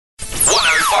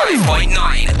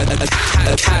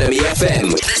105.9 Academy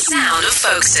FM. The sound of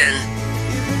Folkestone.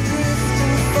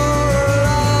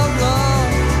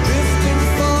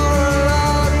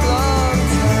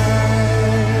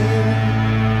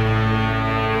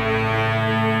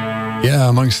 Yeah,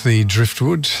 amongst the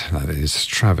driftwood, that is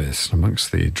Travis,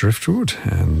 amongst the driftwood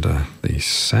and the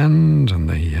sand and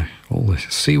all the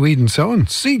seaweed and so on,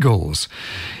 seagulls.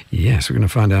 Yes, we're going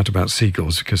to find out about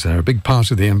seagulls because they're a big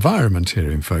part of the environment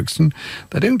here in Folkestone.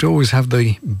 They don't always have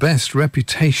the best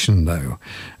reputation, though.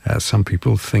 Some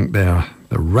people think they are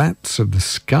the rats of the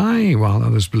sky, while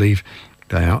others believe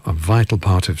they are a vital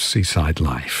part of seaside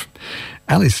life.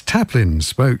 Alice Taplin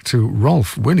spoke to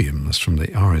Rolf Williams from the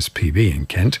RSPB in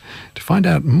Kent to find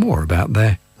out more about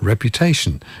their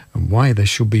reputation and why they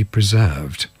should be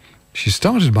preserved. She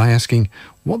started by asking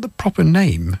what the proper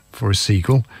name for a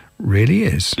seagull really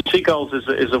is. Seagulls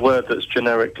is a word that's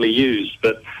generically used,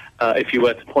 but if you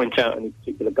were to point out any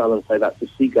particular gull and say that's a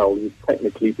seagull, you'd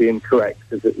technically be incorrect,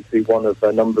 because it would be one of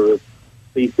a number of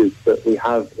species that we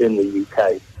have in the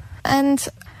UK. And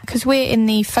because we're in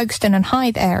the Folkestone and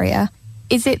Hythe area,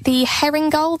 is it the herring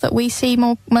gull that we see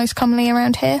most commonly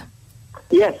around here?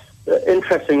 Yes,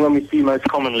 interesting. When we see most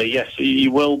commonly, yes,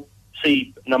 you will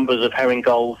see numbers of herring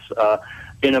gulls.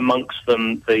 In amongst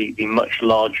them, the much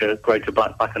larger greater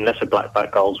blackback and lesser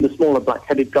blackback gulls, the smaller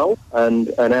black-headed gull, and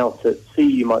out at sea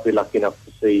you might be lucky enough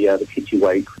to see the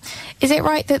kittiwake. Is it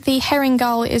right that the herring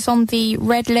gull is on the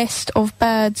red list of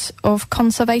birds of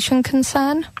conservation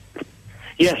concern?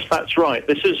 Yes, that's right.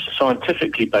 This is a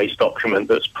scientifically based document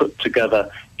that's put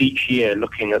together each year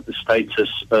looking at the status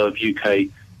of UK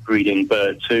breeding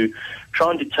birds to try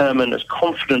and determine as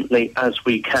confidently as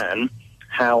we can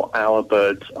how our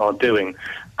birds are doing.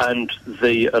 And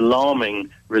the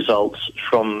alarming results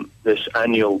from this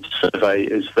annual survey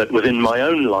is that within my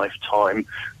own lifetime,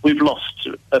 we've lost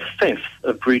a fifth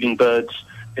of breeding birds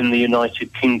in the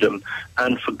United Kingdom.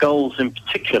 And for gulls in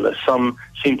particular, some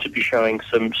seem to be showing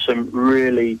some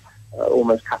really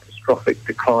almost catastrophic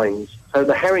declines. So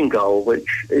the herring gull, which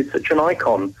is such an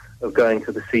icon of going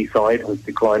to the seaside, has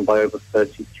declined by over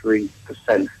 33%.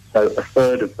 So a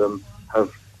third of them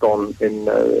have gone in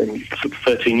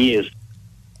 13 years.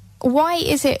 Why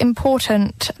is it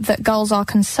important that gulls are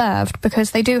conserved?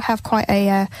 Because they do have quite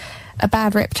a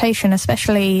bad reputation,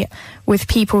 especially with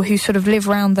people who sort of live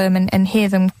around them and hear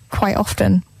them quite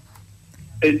often.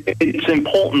 It's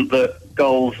important that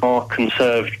gulls are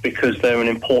conserved because they're an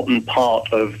important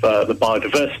part of the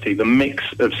biodiversity, the mix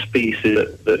of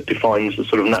species that defines the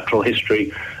sort of natural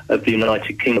history of the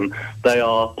United Kingdom. They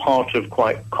are part of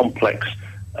quite complex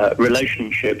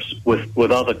relationships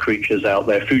with other creatures out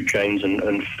there, food chains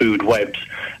and food webs.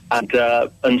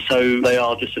 And so they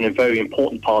are just a very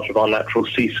important part of our natural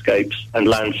seascapes and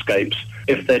landscapes.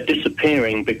 If they're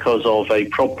disappearing because of a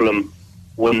problem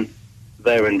within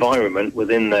their environment,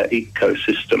 within their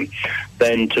ecosystem,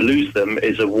 then to lose them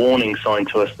is a warning sign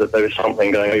to us that there is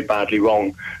something going very badly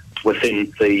wrong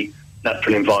within the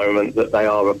natural environment that they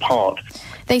are a part.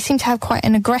 They seem to have quite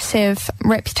an aggressive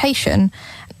reputation.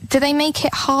 Do they make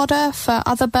it harder for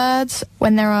other birds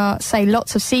when there are, say,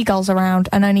 lots of seagulls around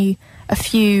and only a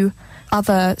few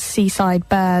other seaside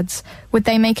birds? Would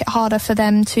they make it harder for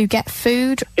them to get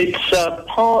food? It's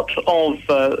part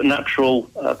of natural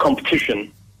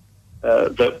competition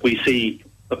that we see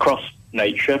across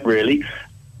nature, really.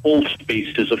 All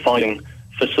species are fighting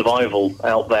for survival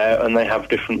out there, and they have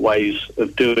different ways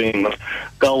of doing that.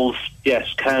 Gulls,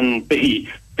 yes, can be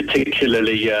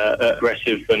particularly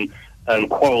aggressive and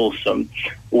quarrelsome.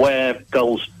 Where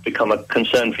gulls become a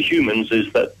concern for humans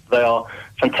is that they are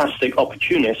fantastic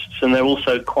opportunists, and they're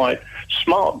also quite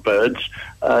smart birds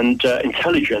and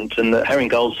intelligent, and the herring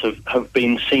gulls have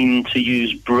been seen to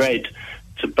use bread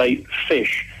to bait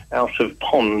fish out of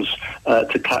ponds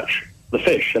to catch the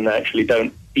fish, and they actually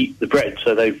don't eat the bread,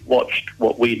 so they've watched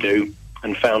what we do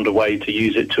and found a way to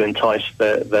use it to entice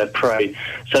their prey.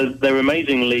 So they're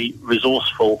amazingly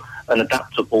resourceful and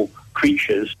adaptable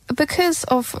creatures. Because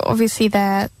of, obviously,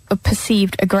 their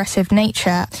perceived aggressive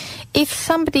nature, if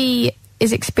somebody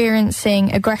is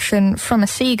experiencing aggression from a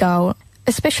seagull,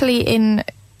 especially in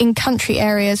country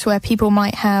areas where people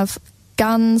might have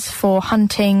guns for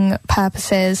hunting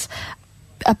purposes,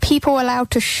 are people allowed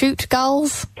to shoot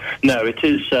gulls? No, it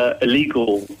is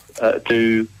illegal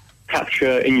to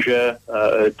capture, injure,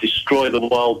 destroy the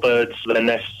wild birds, their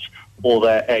nests or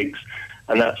their eggs,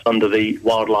 and that's under the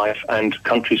Wildlife and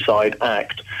Countryside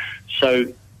Act. So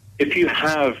if you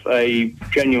have a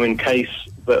genuine case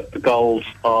that the gulls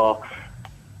are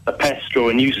a pest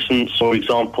or a nuisance, for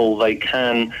example, they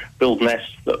can build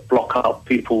nests that block up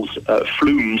people's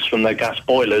flumes from their gas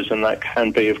boilers, and that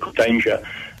can be of danger.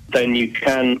 Then you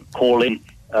can call in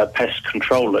pest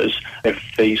controllers. If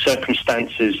the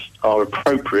circumstances are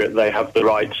appropriate, they have the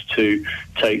right to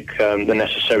take the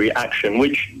necessary action,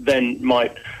 which then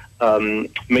might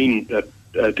mean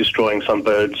destroying some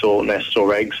birds or nests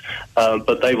or eggs,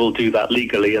 but they will do that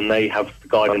legally, and they have the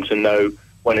guidance to know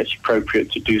when it's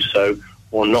appropriate to do so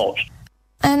or not.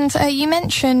 And you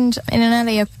mentioned in an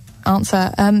earlier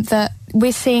answer that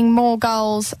we're seeing more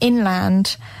gulls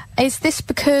inland. Is this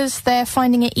because they're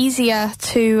finding it easier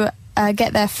to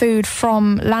get their food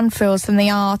from landfills than they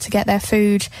are to get their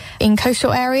food in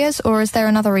coastal areas, or is there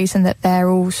another reason that they're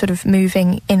all sort of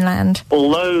moving inland?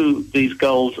 Although these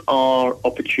gulls are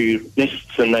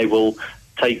opportunists and they will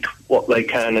take what they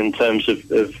can in terms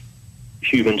of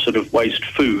human sort of waste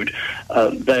food,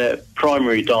 their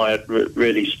primary diet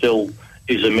really still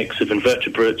is a mix of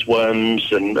invertebrates,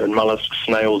 worms and mollusks,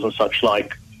 snails and such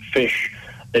like, fish.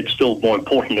 It's still more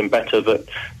important and better that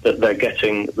they're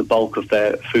getting the bulk of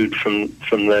their food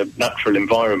from their natural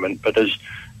environment. But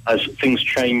as things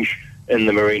change in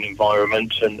the marine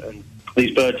environment and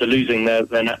these birds are losing their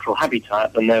natural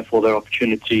habitat and therefore their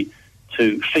opportunity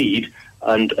to feed,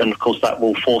 and of course that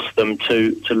will force them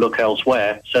to look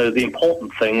elsewhere. So the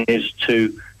important thing is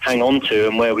to hang on to,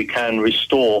 and where we can,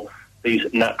 restore these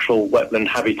natural wetland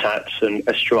habitats and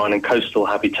estuarine and coastal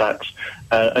habitats,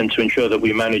 and to ensure that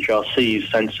we manage our seas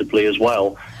sensibly as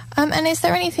well. And is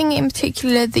there anything in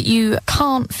particular that you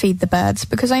can't feed the birds?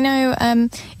 Because I know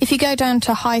if you go down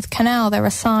to Hythe Canal, there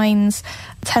are signs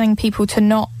telling people to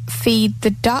not feed the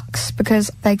ducks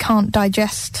because they can't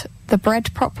digest the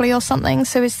bread properly or something.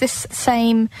 So is this the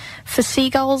same for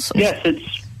seagulls? Yes,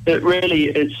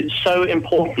 it's so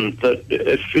important that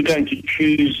if you're going to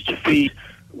choose to feed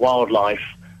wildlife,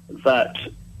 that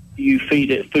you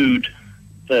feed it food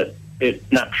that it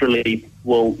naturally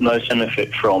will most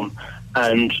benefit from.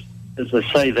 And as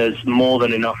I say, there's more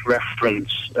than enough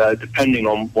reference, depending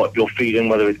on what you're feeding,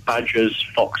 whether it's badgers,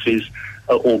 foxes,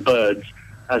 or birds,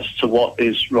 as to what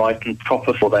is right and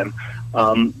proper for them.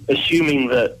 Assuming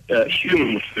that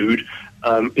human food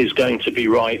is going to be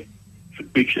right for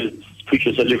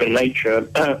creatures that live in nature,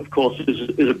 of course,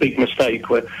 is a big mistake.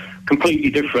 We're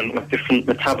completely different, with different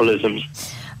metabolisms.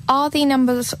 Are the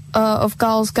numbers of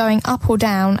gulls going up or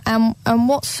down, and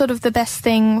what's sort of the best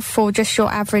thing for just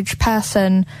your average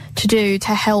person to do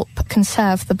to help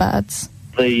conserve the birds?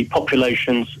 The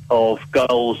populations of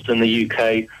gulls in the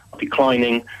UK are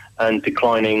declining, and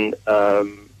declining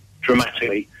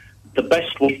dramatically. The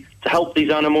best way to help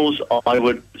these animals, I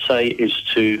would say, is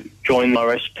to join the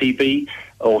RSPB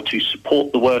or to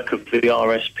support the work of the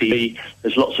RSPB.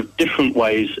 There's lots of different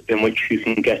ways in which you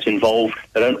can get involved.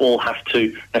 They don't all have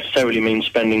to necessarily mean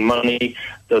spending money.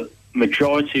 The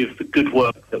majority of the good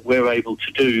work that we're able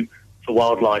to do for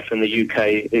wildlife in the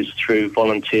UK is through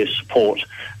volunteer support.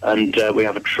 And we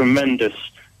have a tremendous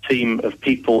team of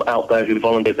people out there who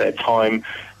volunteer their time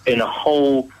in a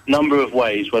whole number of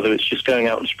ways, whether it's just going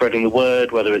out and spreading the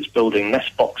word, whether it's building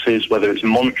nest boxes, whether it's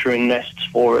monitoring nests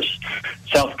for us.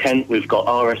 South Kent, we've got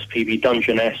RSPB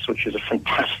Dungeness, which is a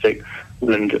fantastic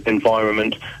woodland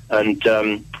environment, and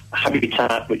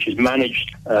habitat, which is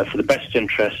managed for the best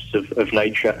interests of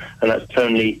nature, and that's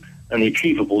only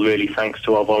achievable, really, thanks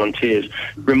to our volunteers.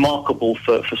 Remarkable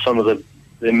for some of the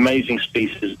amazing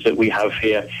species that we have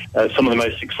here. Some of the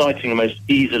most exciting and most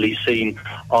easily seen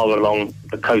are along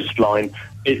the coastline.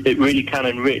 It really can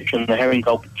enrich, and the herring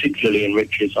gull particularly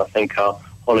enriches, I think, our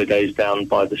holidays down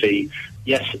by the sea.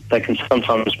 Yes, they can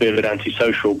sometimes be a bit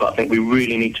antisocial, but I think we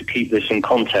really need to keep this in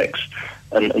context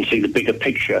and see the bigger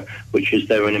picture, which is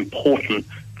they're an important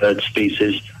bird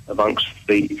species amongst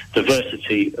the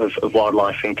diversity of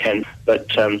wildlife in Kent. But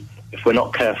if we're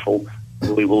not careful,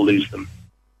 we will lose them.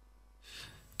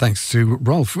 Thanks to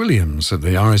Rolf Williams of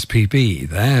the RSPB.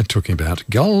 They're talking about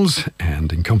gulls,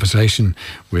 and in conversation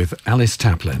with Alice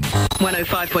Taplin.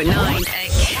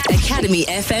 105.9 Academy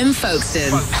FM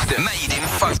Folkestone. Made in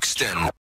Folkestone.